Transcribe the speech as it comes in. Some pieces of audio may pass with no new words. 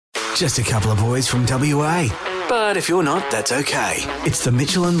Just a couple of boys from WA. But if you're not, that's okay. It's the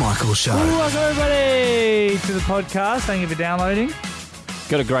Mitchell and Michael Show. Welcome everybody to the podcast. Thank you for downloading.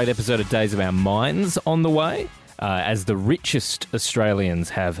 Got a great episode of Days of Our Minds on the way, as the richest Australians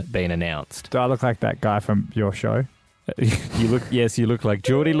have been announced. Do I look like that guy from your show? You look like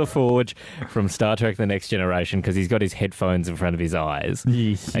Geordie LaForge from Star Trek The Next Generation because he's got his headphones in front of his eyes.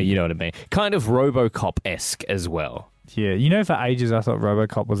 Yes. You know what I mean? Kind of RoboCop-esque as well. Yeah. You know, for ages I thought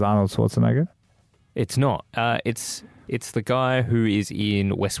RoboCop was Arnold Schwarzenegger. It's not. It's the guy who is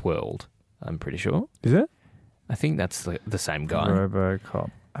in Westworld, I'm pretty sure. Is it? I think that's the same guy.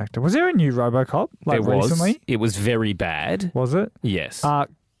 RoboCop actor. Was there a new RoboCop recently? It was very bad. Was it? Yes.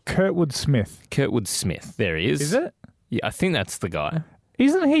 Kurtwood Smith. Kurtwood Smith. There he is. Is it? Yeah, I think that's the guy.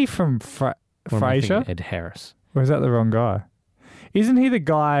 Isn't he from Frasier? Ed Harris. Or is that the wrong guy? Isn't he the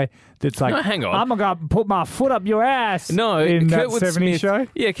guy that's like, no, hang on. I'm going to put my foot up your ass no, in Kurtwood that 70s Smith, show?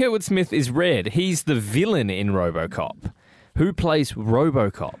 Yeah, Kurtwood Smith is red. He's the villain in RoboCop. Who plays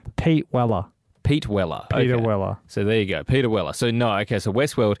RoboCop? Pete Weller. Pete Weller. Peter Okay. Weller. So there you go, Peter Weller. So no, okay, so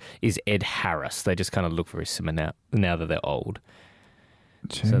Westworld is Ed Harris. They just kind of look very similar now that they're old.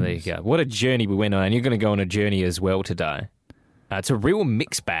 Jeez. So there you go. What a journey we went on, and you're going to go on a journey as well today. It's a real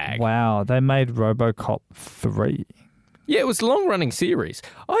mixed bag. Wow, they made RoboCop 3. Yeah, it was a long-running series.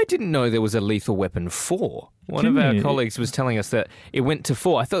 I didn't know there was a Lethal Weapon 4. One of our colleagues was telling us that it went to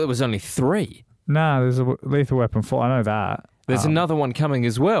 4. I thought there was only 3. No, there's a Lethal Weapon 4. I know that. There's another one coming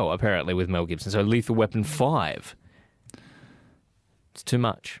as well, apparently, with Mel Gibson. So Lethal Weapon 5. It's too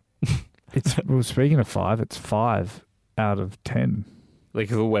much. Well, speaking of 5, it's 5 out of 10.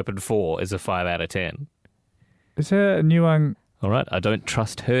 Lethal Weapon 4 is a 5 out of 10. Is there a new one? All right, I don't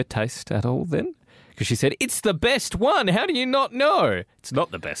trust her taste at all then. Because she said, it's the best one. How do you not know? It's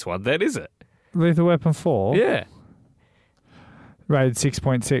not the best one then, is it? Lethal Weapon 4? Yeah. Rated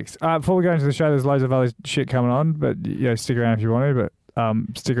 6.6. Before we go into the show, there's loads of other shit coming on, but stick around if you want to.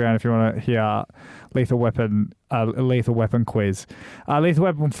 But stick around if you want to hear Lethal Weapon quiz. Lethal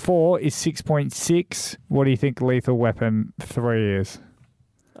Weapon 4 is 6.6. What do you think Lethal Weapon 3 is?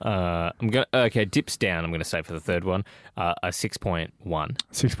 Dips down, I'm going to say for the third one, a 6.1.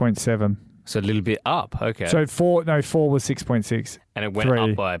 6.7. So a little bit up, okay. So 4 was 6.6. And it went 3.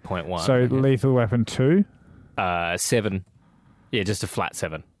 up by 0.1. So okay. Lethal Weapon 2? 7. Yeah, just a flat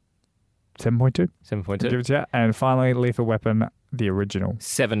 7. 7.2? 7.2. Give it to you. And finally, Lethal Weapon, the original.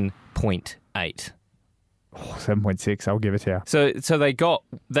 7.8. 7.6, I'll give it to you. So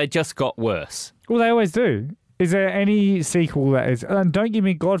they just got worse. Well, they always do. Is there any sequel that is... don't give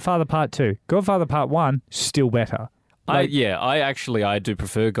me Godfather Part 2. Godfather Part 1, still better. I do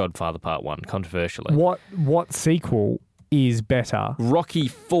prefer Godfather Part 1, controversially. What sequel is better? Rocky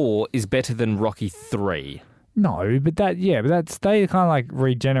 4 is better than Rocky 3. No, but they kind of like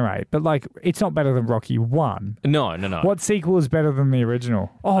regenerate. But like, it's not better than Rocky 1. No. What sequel is better than the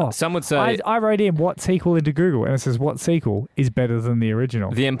original? Some would say... I wrote in what sequel into Google, and it says what sequel is better than the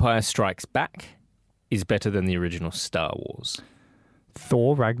original? The Empire Strikes Back is better than the original Star Wars.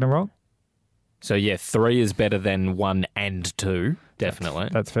 Thor Ragnarok? So, 3 is better than 1 and 2, definitely.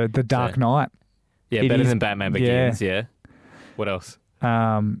 That's fair. The Dark Knight. Yeah, better than Batman Begins, yeah. What else?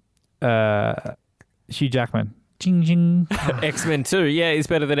 Hugh Jackman. Ching, ching. X-Men 2, is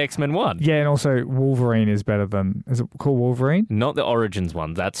better than X-Men 1. Yeah, and also Wolverine is better than... Is it called Wolverine? Not the Origins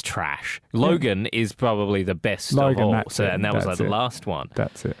one. That's trash. Logan is probably the best of all. And that was like the last one.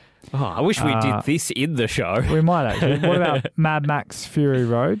 That's it. Oh, I wish we did this in the show. We might actually. What about Mad Max Fury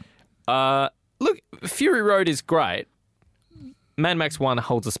Road? Look, Fury Road is great. Mad Max 1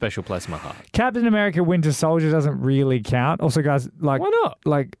 holds a special place in my heart. Captain America Winter Soldier doesn't really count. Also, guys, like... Why not?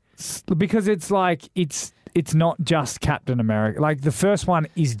 Like, because it's like... It's not just Captain America. Like, the first one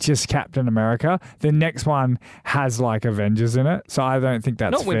is just Captain America. The next one has, like, Avengers in it. So I don't think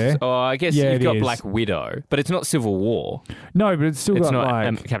that's fair. I guess you've got Black Widow, but it's not Civil War. No, but it's got, not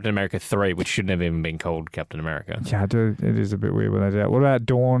like... Captain America 3, which shouldn't have even been called Captain America. Yeah, it is a bit weird when they do that. What about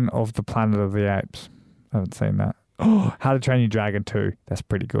Dawn of the Planet of the Apes? I haven't seen that. Oh, How to Train Your Dragon 2. That's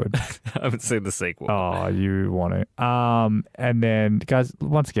pretty good. I haven't seen the sequel. Oh, you want to. And then, guys,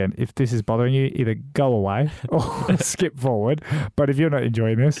 once again, if this is bothering you, either go away or skip forward. But if you're not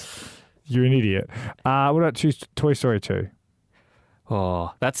enjoying this, you're an idiot. What about Toy Story 2?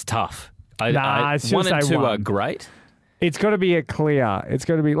 Oh, that's tough. 1 and 2 are great. It's got to be a clear. It's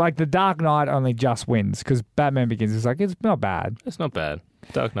got to be like The Dark Knight only just wins because Batman Begins is like, it's not bad. It's not bad.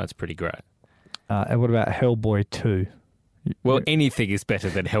 Dark Knight's pretty great. And what about Hellboy 2? Well, anything is better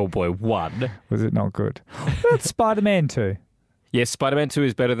than Hellboy 1. Was it not good? What about Spider-Man 2? Yes, Spider-Man 2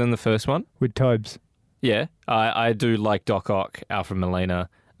 is better than the first one. With Tobes. Yeah, I do like Doc Ock, Alfred Molina,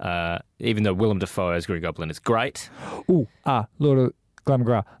 Even though Willem Dafoe as Green Goblin is great. Lord of Glenn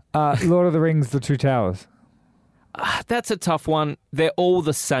McGrath. Lord of the Rings, The Two Towers. That's a tough one. They're all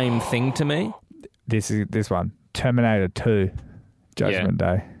the same thing to me. This one. Terminator 2, Judgment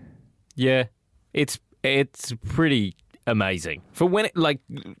Day. Yeah, it's pretty amazing. For when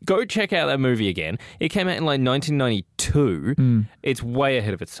go check out that movie again. It came out in 1992. It's way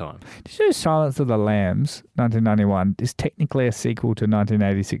ahead of its time. Did you know Silence of the Lambs, 1991, is technically a sequel to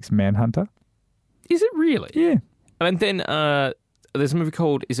 1986 Manhunter? Is it really? Yeah. And then there's a movie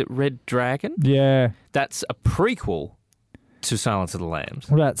called, is it Red Dragon? Yeah. That's a prequel to Silence of the Lambs.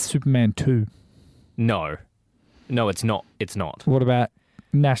 What about Superman 2? No, it's not. It's not. What about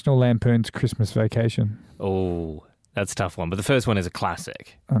National Lampoon's Christmas Vacation? Oh, that's a tough one. But the first one is a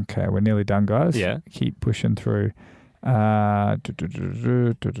classic. Okay, we're nearly done, guys. Yeah. Keep pushing through. The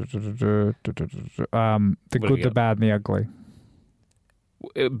Good, the Bad, and the Ugly.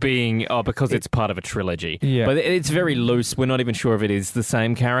 Because it's part of a trilogy. Yeah. But it's very loose. We're not even sure if it is the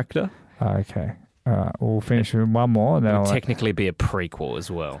same character. Okay. We'll finish with one more. And then It'll technically be a prequel as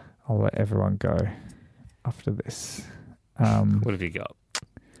well. I'll let everyone go after this. What have you got?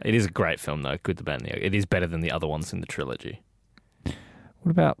 It is a great film, though. Good, the Bad, and the Ugly. It is better than the other ones in the trilogy.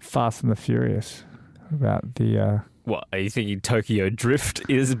 What about Fast and the Furious? What about the... What, are you thinking Tokyo Drift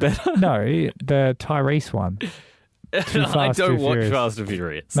is better? No, the Tyrese one. I don't watch Fast and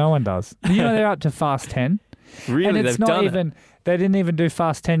Furious. No one does. You know they're up to Fast 10? Really? And it's They've not done even... it? They didn't even do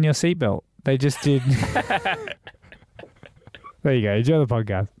Fast 10 your seatbelt. They just did... There you go. Enjoy the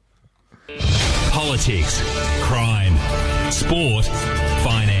podcast. Politics, crime, sport,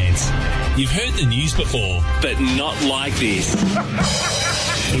 finance. You've heard the news before, but not like this.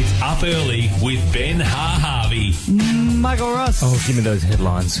 It's Up Early with Ben Harvey. Michael Ross. Oh, give me those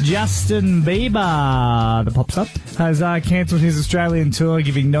headlines. Justin Bieber, the pops up, has cancelled his Australian tour,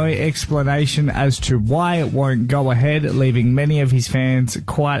 giving no explanation as to why it won't go ahead, leaving many of his fans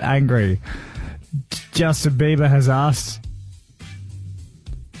quite angry. Justin Bieber has asked...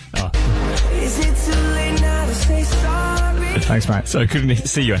 Is it too late now to say sorry? Thanks, mate. So I couldn't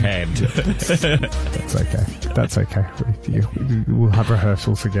see your hand. That's okay. That's okay. We'll have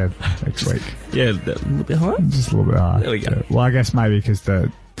rehearsals again next week. Yeah, a little bit higher? Just a little bit higher. There we go. Yeah. Well, I guess maybe because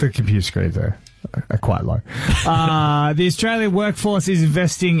the computer screens are quite low. The Australian workforce is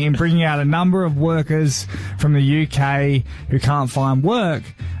investing in bringing out a number of workers from the UK who can't find work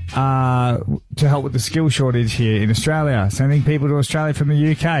to help with the skill shortage here in Australia. Sending people to Australia from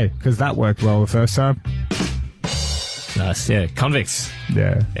the UK because that worked well the first time. Nice, yeah. Convicts.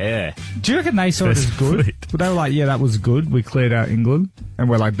 Yeah. Yeah. Do you reckon they saw it as good? They were like, yeah, that was good. We cleared out England. And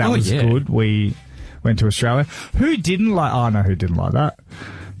we're like, that was good. We went to Australia. Who didn't like... Oh, no, who didn't like that?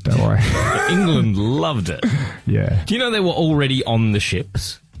 Don't worry. England loved it. Yeah. Do you know they were already on the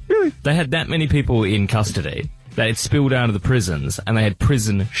ships? Really? They had that many people in custody that had spilled out of the prisons, and they had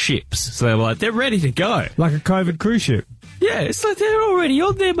prison ships. So they were like, they're ready to go. Like a COVID cruise ship. Yeah, it's like they're already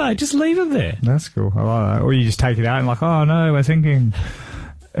on there, mate. Just leave them there. That's cool. I like that. Or you just take it out and like, oh, no, we're thinking...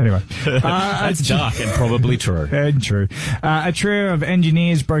 Anyway. That's dark and probably true. And true. A trio of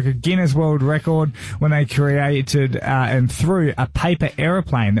engineers broke a Guinness World Record when they created and threw a paper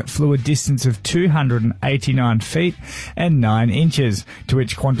aeroplane that flew a distance of 289 feet and 9 inches, to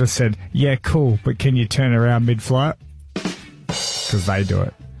which Qantas said, yeah, cool, but can you turn around mid-flight? Because they do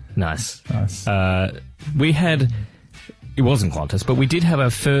it. Nice. We had... It wasn't Qantas, but we did have our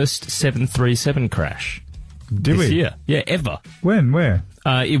first 737 crash. Did this we? year. Yeah, ever. When? Where?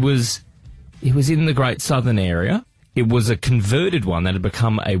 It was in the Great Southern area. It was a converted one that had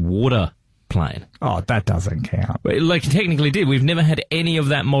become a water plane. Oh, that doesn't count. But it technically did. We've never had any of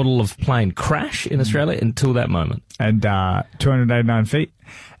that model of plane crash in Australia until that moment. And 289 feet,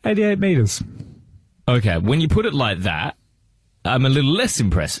 88 metres. Okay, when you put it like that, I'm a little less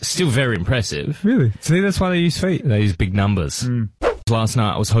impressed. Still very impressive. Really? See, that's why they use feet. They use big numbers. Last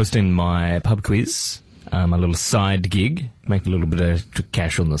night I was hosting my pub quiz. A little side gig, make a little bit of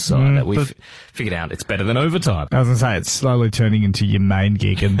cash on the side that we've figured out it's better than overtime. I was going to say, it's slowly turning into your main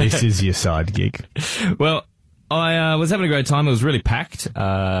gig, and this is your side gig. Well, I was having a great time. It was really packed.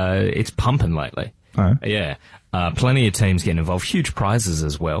 It's pumping lately. Oh. Yeah. Plenty of teams getting involved. Huge prizes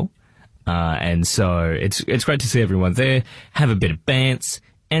as well. And so it's great to see everyone there, have a bit of bants,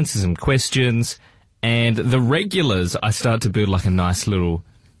 answer some questions, and the regulars I start to build like a nice little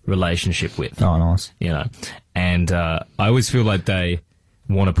relationship with. Oh, nice. You know, and I always feel like they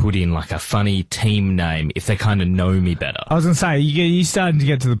want to put in like a funny team name if they kind of know me better. I was going to say, you're starting to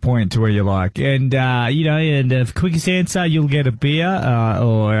get to the point to where you're like, and for quickest answer, you'll get a beer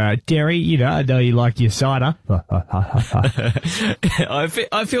or dairy. I know you like your cider.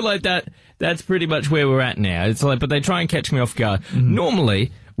 I feel like that's pretty much where we're at now. It's like, but they try and catch me off guard.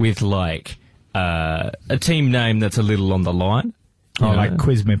 Normally with like a team name that's a little on the line. Like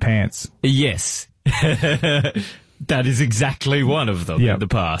Quiz Me Pants. Yes. That is exactly one of them in the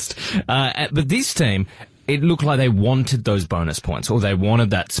past. But this team, it looked like they wanted those bonus points, or they wanted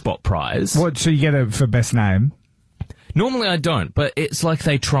that spot prize. What? So you get it for best name? Normally I don't, but it's like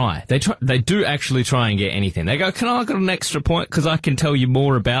they try. They do actually try and get anything. They go, "Can I get an extra point because I can tell you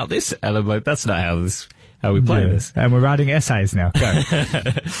more about this?" And I'm like, "That's not how we play this." And we're writing essays now. Go.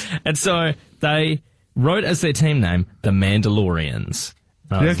 And so they wrote as their team name the Mandalorians.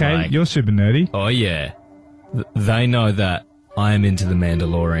 Okay, like, you're super nerdy. Oh yeah. They know that I am into the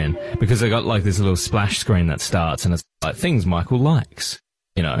Mandalorian because they got like this little splash screen that starts and it's like things Michael likes,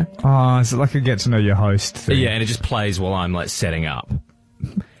 Oh, is it like a get to know your host thing? Yeah, and it just plays while I'm like setting up.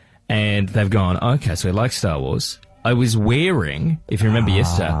 And they've gone, okay, so he likes Star Wars. I was wearing, if you remember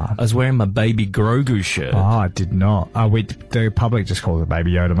yesterday, I was wearing my Baby Grogu shirt. Oh, I did not. The public just calls it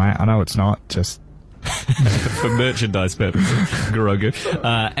Baby Yoda, mate. I know it's not, just... for merchandise purposes, Grogu.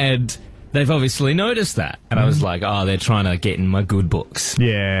 And... they've obviously noticed that. And I was like, they're trying to get in my good books.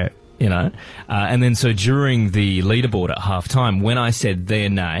 Yeah. And then so during the leaderboard at halftime, when I said their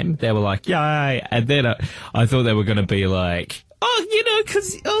name, they were like, yay. And then I thought they were going to be like,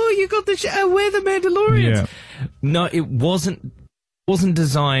 because, you got the show, we're the Mandalorians. Yeah. No, it wasn't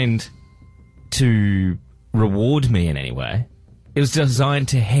designed to reward me in any way. It was designed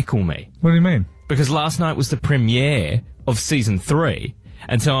to heckle me. What do you mean? Because last night was the premiere of season 3.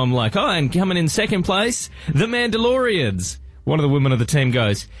 And so I'm like, and coming in second place, the Mandalorians. One of the women of the team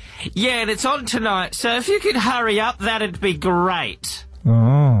goes, yeah, and it's on tonight, so if you could hurry up, that'd be great.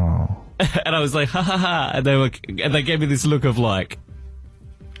 Oh. And I was like, ha ha ha. And they gave me this look of like,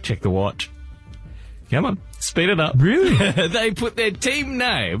 check the watch. Come on, speed it up. Really? They put their team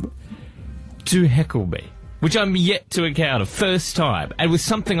name to heckle me, which I'm yet to encounter, first time. And with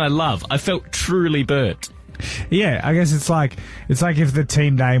something I love, I felt truly burnt. Yeah, I guess it's like if the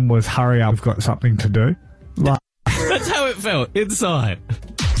team name was "Hurry Up, we've got something to do." That's how it felt inside.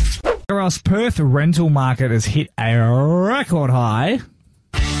 Ross, Perth rental market has hit a record high.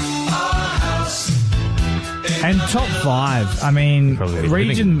 And top 5, I mean,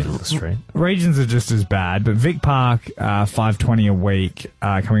 regions are just as bad, but Vic Park, $5.20 a week,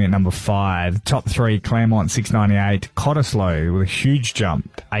 coming at number 5. Top 3, Claremont, $6.98. Cottesloe with a huge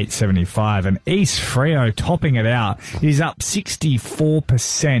jump, $8.75. And East Freo topping it out. He's up 64%,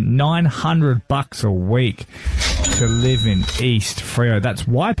 $900 a week to live in East Freo. That's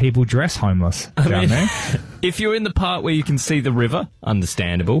why people dress homeless down there. If you're in the part where you can see the river,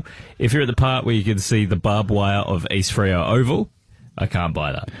 understandable. If you're at the part where you can see the barbed wire of East Freo Oval, I can't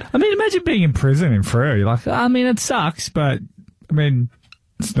buy that. I mean, imagine being in prison in Freo. You're like, it sucks, but,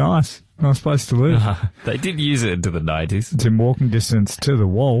 it's nice. Nice place to live. They did use it into the 90s. It's in walking distance to the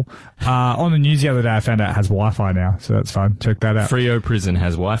wall. On the news the other day, I found out it has Wi-Fi now, so that's fun. Check that out. Freo Prison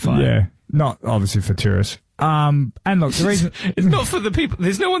has Wi-Fi. Yeah. Not, obviously, for tourists. And look, the reason... It's not for the people.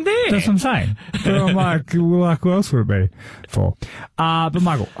 There's no one there. That's what I'm saying. But I'm like, who else would it be for? But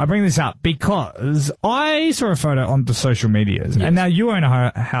Michael, I bring this up because I saw a photo on the social medias. Yes. And now you own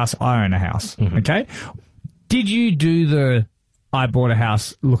a house, I own a house. Mm-hmm. Okay? Did you do the I bought a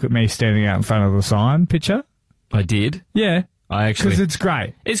house, look at me standing out in front of the sign picture? I did. Yeah. Because it's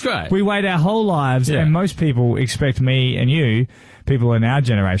great. It's great. We wait our whole lives, and most people expect me and you, people in our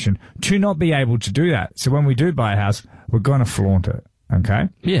generation, to not be able to do that. So when we do buy a house, we're going to flaunt it, okay?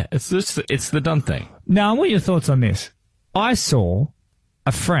 Yeah, it's the done thing. Now, what are your thoughts on this? I saw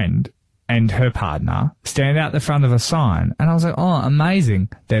a friend and her partner stand out the front of a sign, and I was like, oh, amazing,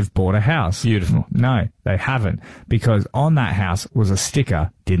 they've bought a house. Beautiful. No, they haven't, because on that house was a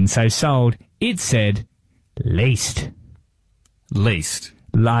sticker, didn't say sold, it said leased. Leased.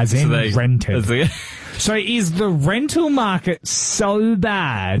 As in rented. So is the rental market so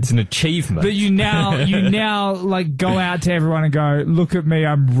bad? It's an achievement. That you now like go out to everyone and go, look at me,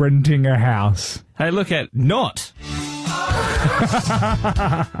 I'm renting a house. Hey, look at not.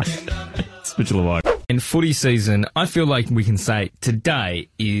 It's Mitchell and Mike. In footy season, I feel like we can say today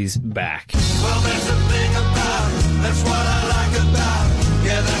is back. Well, there's a thing about, that's what I like about,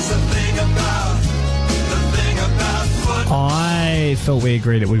 yeah, that's the thing about football. I thought we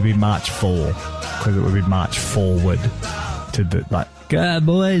agreed it would be March 4, because it would be March forward to the, like,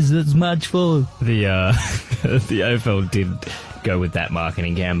 boys, it's March 4. The AFL go with that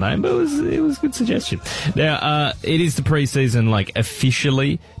marketing campaign, but it was a good suggestion. Now, it is the preseason, like,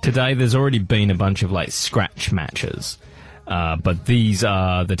 officially today. There's already been a bunch of, like, scratch matches. But these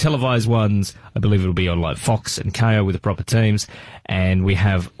are the televised ones. I believe it'll be on, like, Fox and Kayo with the proper teams. And we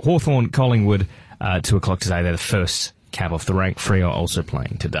have Hawthorn, Collingwood, 2 o'clock today. They're the first cab off the rank. Freo also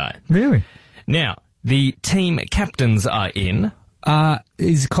playing today. Really? Now, the team captains are in.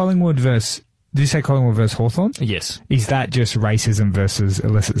 Is Collingwood versus... Did you say Collingwood versus Hawthorn? Yes. Is that just racism versus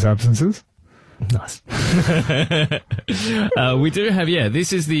illicit substances? Nice. We do have,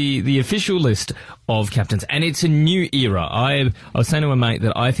 this is the official list of captains, and it's a new era. I was saying to a mate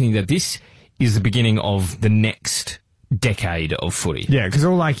that I think that this is the beginning of the next decade of footy. Yeah, because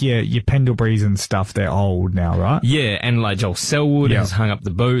all like your Pendleburys and stuff, they're old now, right? Yeah, and like Joel Selwood has hung up the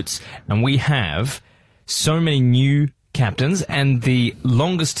boots, and we have so many new captains, and the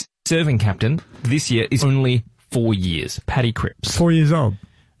longest serving captain this year is only 4 years. Paddy Cripps. 4 years old.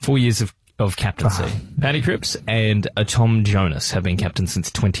 4 years of captaincy. Paddy Cripps and Tom Jonas have been captain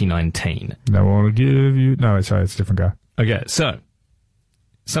since 2019. No one will give you... No, sorry, it's a different guy. Okay, so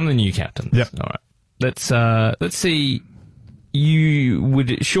some of the new captains. Yep. All right. Let's see. You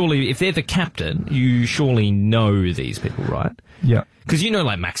would surely, if they're the captain, you surely know these people, right? Yeah. Because you know,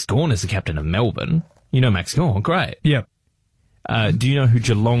 like, Max Gawn is the captain of Melbourne. You know Max Gawn, great. Yep. Do you know who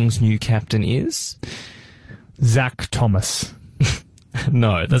Geelong's new captain is? Zach Thomas.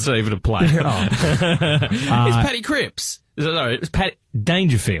 No, that's not even a player. It's Paddy Cripps. Sorry, it's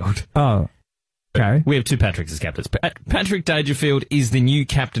Dangerfield. Oh, okay. We have 2 Patricks as captains. Patrick Dangerfield is the new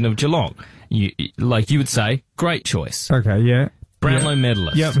captain of Geelong. You would say, great choice. Okay, yeah. Brownlow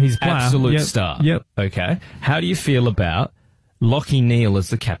medalist. Yep, he's a player. Absolute star. Yep. Okay. How do you feel about Lachie Neale as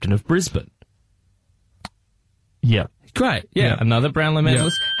the captain of Brisbane? Yep. Great. Yeah, Yep. another Brownlow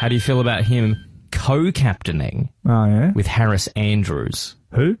medalist. Yep. How do you feel about him co-captaining with Harris Andrews?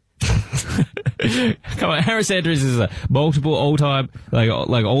 Who? Come on, Harris Andrews is a multiple all-time, like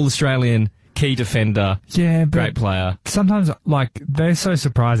all-Australian key defender. Yeah, but great player. Sometimes, like, they're so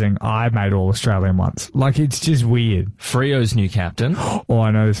surprising. I made All-Australian once. Like, it's just weird. Freo's new captain. Oh,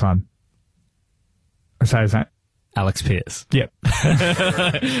 I know this one. I say his name. Alex Pearce. Yep.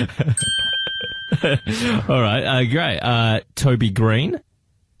 All right, great. Toby Green.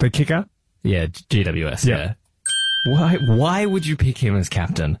 The kicker? Yeah, GWS, yeah. Why would you pick him as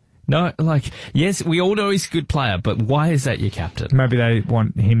captain? No, like, yes, we all know he's a good player, but why is that your captain? Maybe they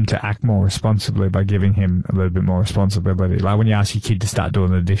want him to act more responsibly by giving him a little bit more responsibility. Like when you ask your kid to start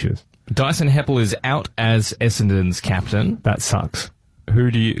doing the dishes. Dyson Heppel is out as Essendon's captain. That sucks.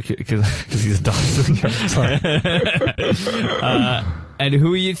 Who do you... Because he's a Dyson. Sorry. And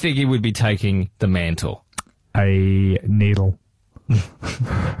who are you thinking would be taking the mantle? A needle.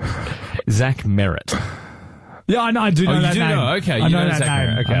 Zach Merritt. Yeah, I know. I do know that name. Know? Okay, I know that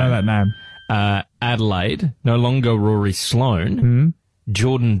name. Okay. I know that name. Adelaide, no longer Rory Sloane.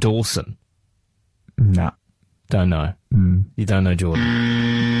 Jordan Dawson. Nah. Don't know. You don't know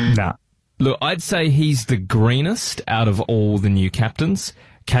Jordan? Nah. Look, I'd say he's the greenest out of all the new captains.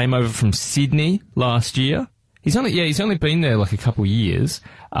 Came over from Sydney last year. He's only been there like a couple of years.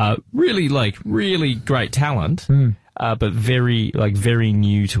 Really great talent. But very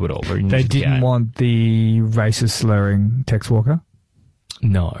new to it all. Very new they to the didn't game. want the racist slurring Tex Walker?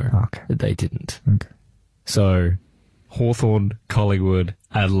 No. Okay. They didn't. Okay. So, Hawthorn, Collingwood,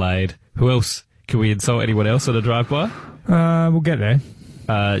 Adelaide. Who else? Can we insult anyone else on a drive-by? We'll get there.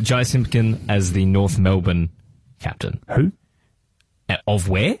 Jai Simpkin as the North Melbourne captain. Who? Of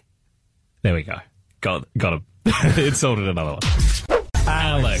where? There we go. Got him. Insulted another one.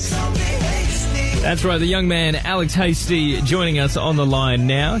 Alex. That's right, the young man, Alex Hasty, joining us on the line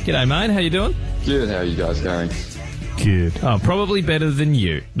now. G'day, mate. How you doing? Good. How are you guys going? Good. Oh, probably better than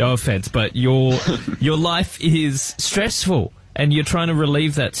you. No offence, but your life is stressful, and you're trying to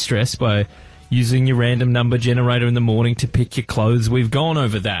relieve that stress by using your random number generator in the morning to pick your clothes. We've gone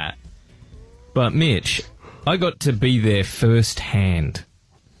over that. But, Mitch, I got to be there firsthand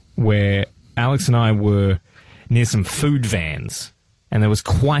where Alex and I were near some food vans, and there was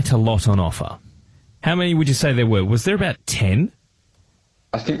quite a lot on offer. How many would you say there were? Was there about 10?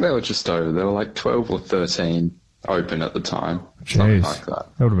 I think they were just over. There were like 12 or 13 open at the time. Jeez. Something like that.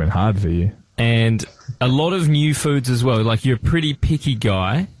 That would have been hard for you. And a lot of new foods as well. Like, you're a pretty picky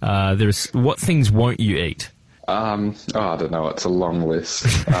guy. What things won't you eat? I don't know. It's a long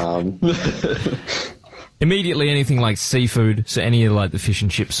list. Immediately, anything like seafood, so any of like the fish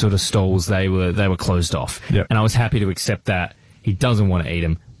and chips sort of stalls, they were closed off. Yep. And I was happy to accept that. He doesn't want to eat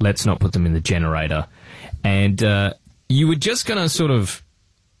them. Let's not put them in the generator. And you were just going to sort of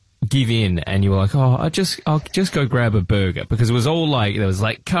give in and you were like, oh, I'll just go grab a burger, because it was all like, there was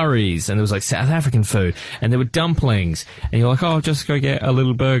like curries and there was like South African food and there were dumplings, and you're like, oh, I'll just go get a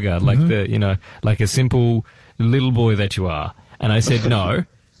little burger, like like a simple little boy that you are. And I said, no,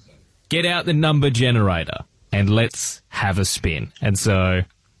 get out the number generator and let's have a spin. And so,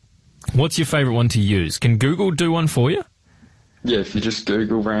 what's your favourite one to use? Can Google do one for you? Yeah, if you just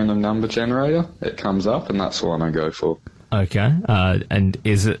Google random number generator, it comes up, and that's the one I go for. Okay. And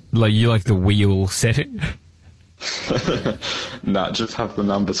is it like you like the wheel setting? Nah, just have the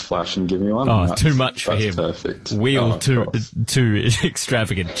numbers flash and give me one. Oh, too much for him. Perfect. Wheel too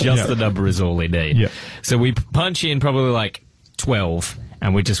extravagant. Just the number is all we need. Yeah. So we punch in probably like 12,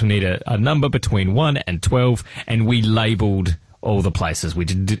 and we just need a number between 1 and 12, and we labelled all the places. We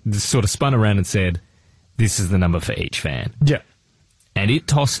sort of spun around and said, this is the number for each fan. Yeah. And it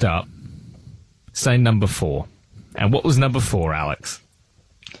tossed up, say, number 4. And what was number 4, Alex?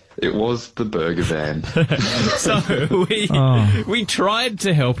 It was the burger van. So we tried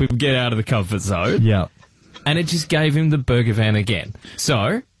to help him get out of the comfort zone. Yeah. And it just gave him the burger van again.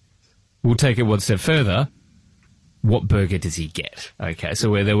 So we'll take it one step further. What burger does he get? Okay, so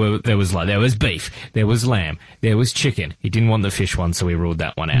where there was beef, there was lamb, there was chicken. He didn't want the fish one, so we ruled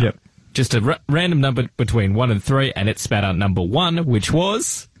that one out. Yep. Just a random number between 1 and 3, and it spat out number 1, which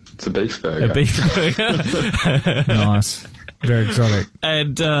was It's a beef burger. a beef burger. Nice. Very exotic.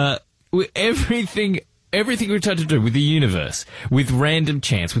 And with everything we tried to do with the universe, with random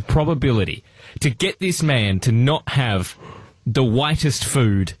chance, with probability, to get this man to not have the whitest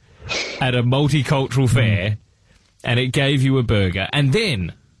food at a multicultural fair, and it gave you a burger. And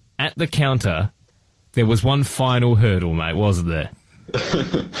then, at the counter, there was one final hurdle, mate, wasn't there?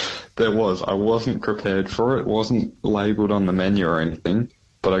 There was. I wasn't prepared for it. It wasn't labelled on the menu or anything.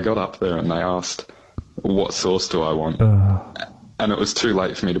 But I got up there and they asked, what sauce do I want? And it was too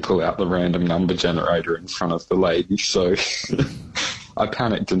late for me to pull out the random number generator in front of the lady. So I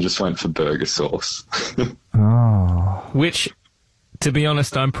panicked and just went for burger sauce. Which, to be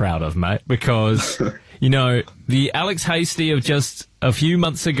honest, I'm proud of, mate, because, you know, the Alex Hasty of just a few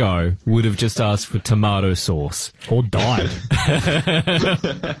months ago would have just asked for tomato sauce. Or died.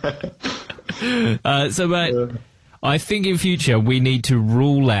 So, mate, I think in future we need to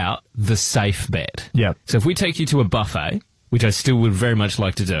rule out the safe bet. Yep. So if we take you to a buffet, which I still would very much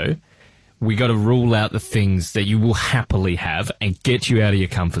like to do, we got to rule out the things that you will happily have and get you out of your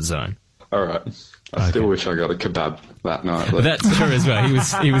comfort zone. All right. I still wish I got a kebab that night. But That's true as well.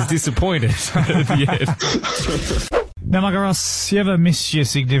 He was disappointed at the end. Now, Michael Ross, you ever missed your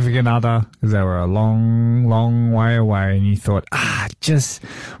significant other because they were a long, long way away and you thought, just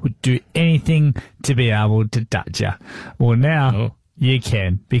would do anything to be able to touch you? Well, now you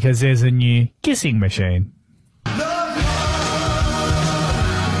can, because there's a new kissing machine. You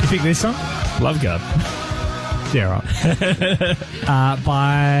pick this song? Love God. Yeah, right.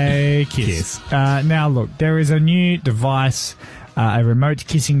 By Kiss. Now, look, there is a new device. A remote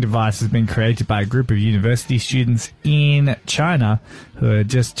kissing device has been created by a group of university students in China who are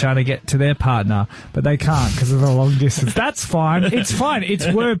just trying to get to their partner, but they can't because of the long distance. That's fine. It's fine. It's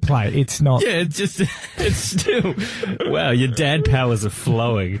wordplay. It's not. Yeah, it's still... Wow, your dad powers are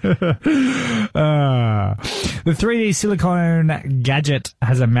flowing. The 3D silicone gadget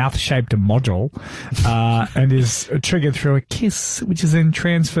has a mouth-shaped module and is triggered through a kiss, which is then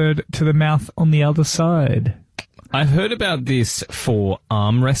transferred to the mouth on the other side. I've heard about this for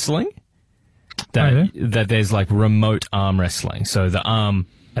arm wrestling, that there's like remote arm wrestling. So the arm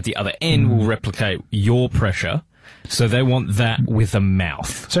at the other end will replicate your pressure. So they want that with a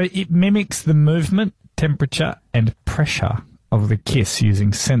mouth. So it mimics the movement, temperature, and pressure of the kiss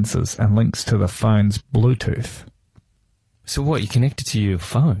using sensors and links to the phone's Bluetooth. So what, you connect it to your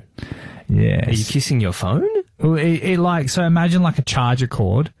phone? Yes. Are you kissing your phone? Well, so imagine like a charger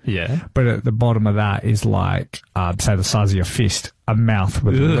cord. Yeah. But at the bottom of that is like, say the size of your fist, a mouth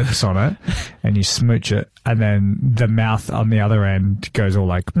with lips on it, and you smooch it, and then the mouth on the other end goes all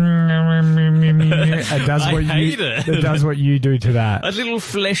like, it does what it does what you do to that. A little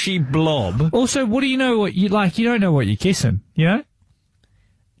fleshy blob. Also, what do you know what you like? You don't know what you're kissing, you know?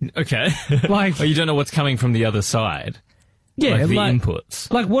 Okay. Like, oh, you don't know what's coming from the other side. Yeah, like the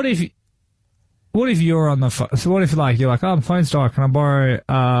inputs. Like, what if you're on the phone? So what if, like, you're like, oh, my phone's died. Can I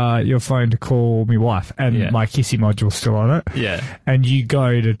borrow your phone to call my wife? And my kissy module's still on it. Yeah. And you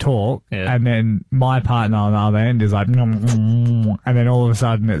go to talk, and then my partner on the other end is like, and then all of a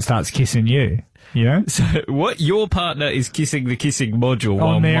sudden it starts kissing you. You know? So what? Your partner is kissing the kissing module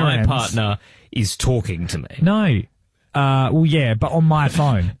while my partner is talking to me. No. Well, yeah, but on my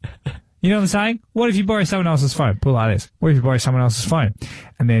phone. You know what I'm saying? What if you borrow someone else's phone? Pull like this. What if you borrow someone else's phone?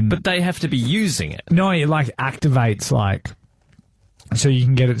 And then... But they have to be using it. No, it like activates like... So you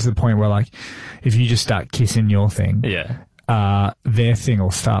can get it to the point where like if you just start kissing your thing, their thing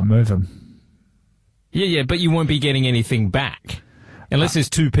will start moving. Yeah, but you won't be getting anything back. Unless there's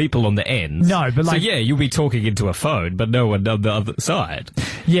two people on the ends. No, but like... So, yeah, you'll be talking into a phone, but no one on the other side.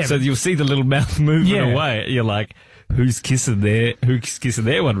 Yeah. So you'll see the little mouth moving away. You're like, who's kissing their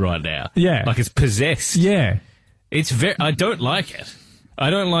one right now? Yeah. Like it's possessed. Yeah. It's I don't like it. I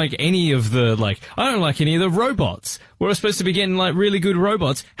don't like any of the, robots. We're supposed to be getting, like, really good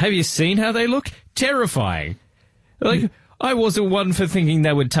robots. Have you seen how they look? Terrifying. Like... I wasn't one for thinking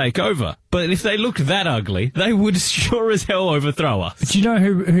they would take over, but if they looked that ugly, they would sure as hell overthrow us. Do you know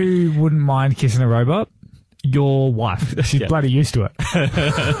who wouldn't mind kissing a robot? Your wife. She's bloody used to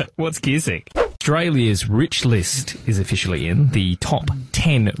it. What's kissing? Australia's rich list is officially in. The top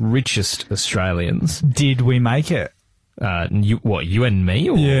 10 richest Australians. Did we make it? You and me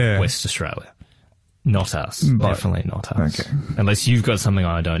or West Australia? Not us. But, definitely not us. Okay. Unless you've got something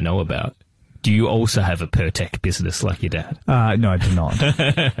I don't know about. Do you also have a Pertec business like your dad? No, I do not.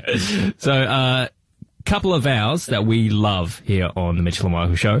 So, couple of ours that we love here on the Mitchell and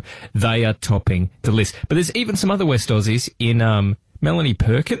Michael Show, they are topping the list. But there's even some other West Aussies in Melanie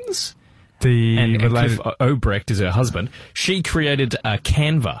Perkins. And Cliff Obrecht is her husband. She created a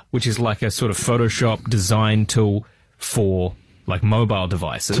Canva, which is like a sort of Photoshop design tool for like mobile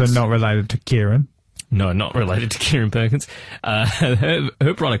devices. So not related to Kieran? No, not related to Kieran Perkins.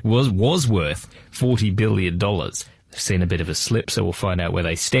 Her product was worth $40 billion. They've seen a bit of a slip, so we'll find out where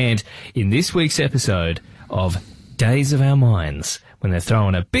they stand in this week's episode of Days of Our Minds, when they're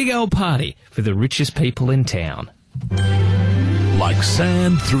throwing a big old party for the richest people in town. Like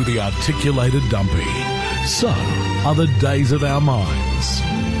sand through the articulated dumpy, so are the days of our minds.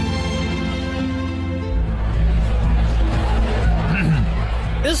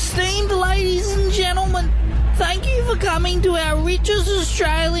 Esteemed ladies and gentlemen, thank you for coming to our Richest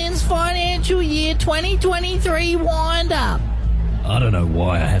Australians Financial Year 2023 wind-up. I don't know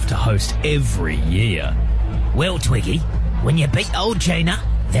why I have to host every year. Well, Twiggy, when you beat old Gina,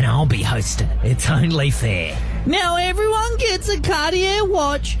 then I'll be hosting. It's only fair. Now everyone gets a Cartier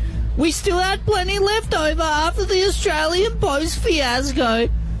watch. We still had plenty left over after the Australian Post fiasco.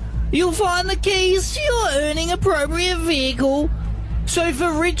 You'll find the keys to your earning appropriate vehicle. So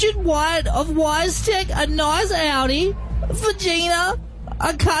for Richard White of WiseTech, a nice Audi. For Gina,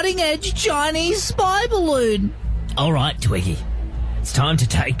 a cutting-edge Chinese spy balloon. All right, Twiggy. It's time to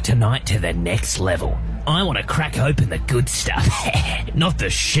take tonight to the next level. I want to crack open the good stuff. Not the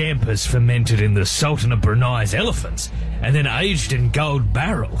champers fermented in the Sultan of Brunei's elephants and then aged in gold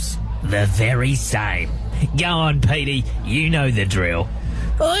barrels. The very same. Go on, Petey. You know the drill.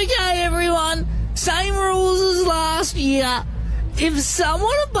 Okay, everyone. Same rules as last year. If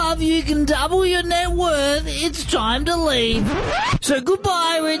someone above you can double your net worth, it's time to leave. So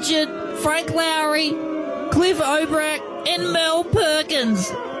goodbye, Richard, Frank Lowry, Cliff Obrecht, and Mel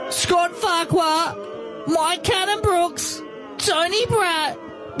Perkins. Scott Farquhar, Mike Cannon-Brooks, Tony Pratt,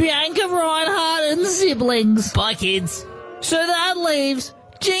 Bianca Reinhardt, and siblings. Bye, kids. So that leaves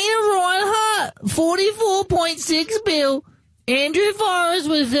Gina Reinhardt, 44.6 bill, Andrew Forrest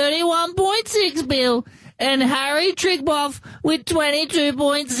with 31.6 bill, and Harry Trigboff with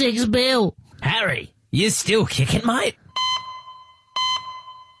 22.6 bill. Harry, you still kicking, mate?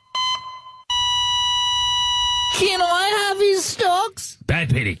 Can I have his stocks?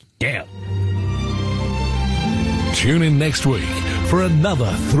 Bad Petey, down. Tune in next week for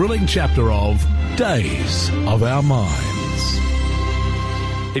another thrilling chapter of Days of Our Minds.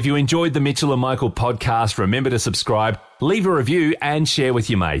 If you enjoyed the Mitchell and Michael podcast, remember to subscribe, leave a review and share with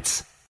your mates.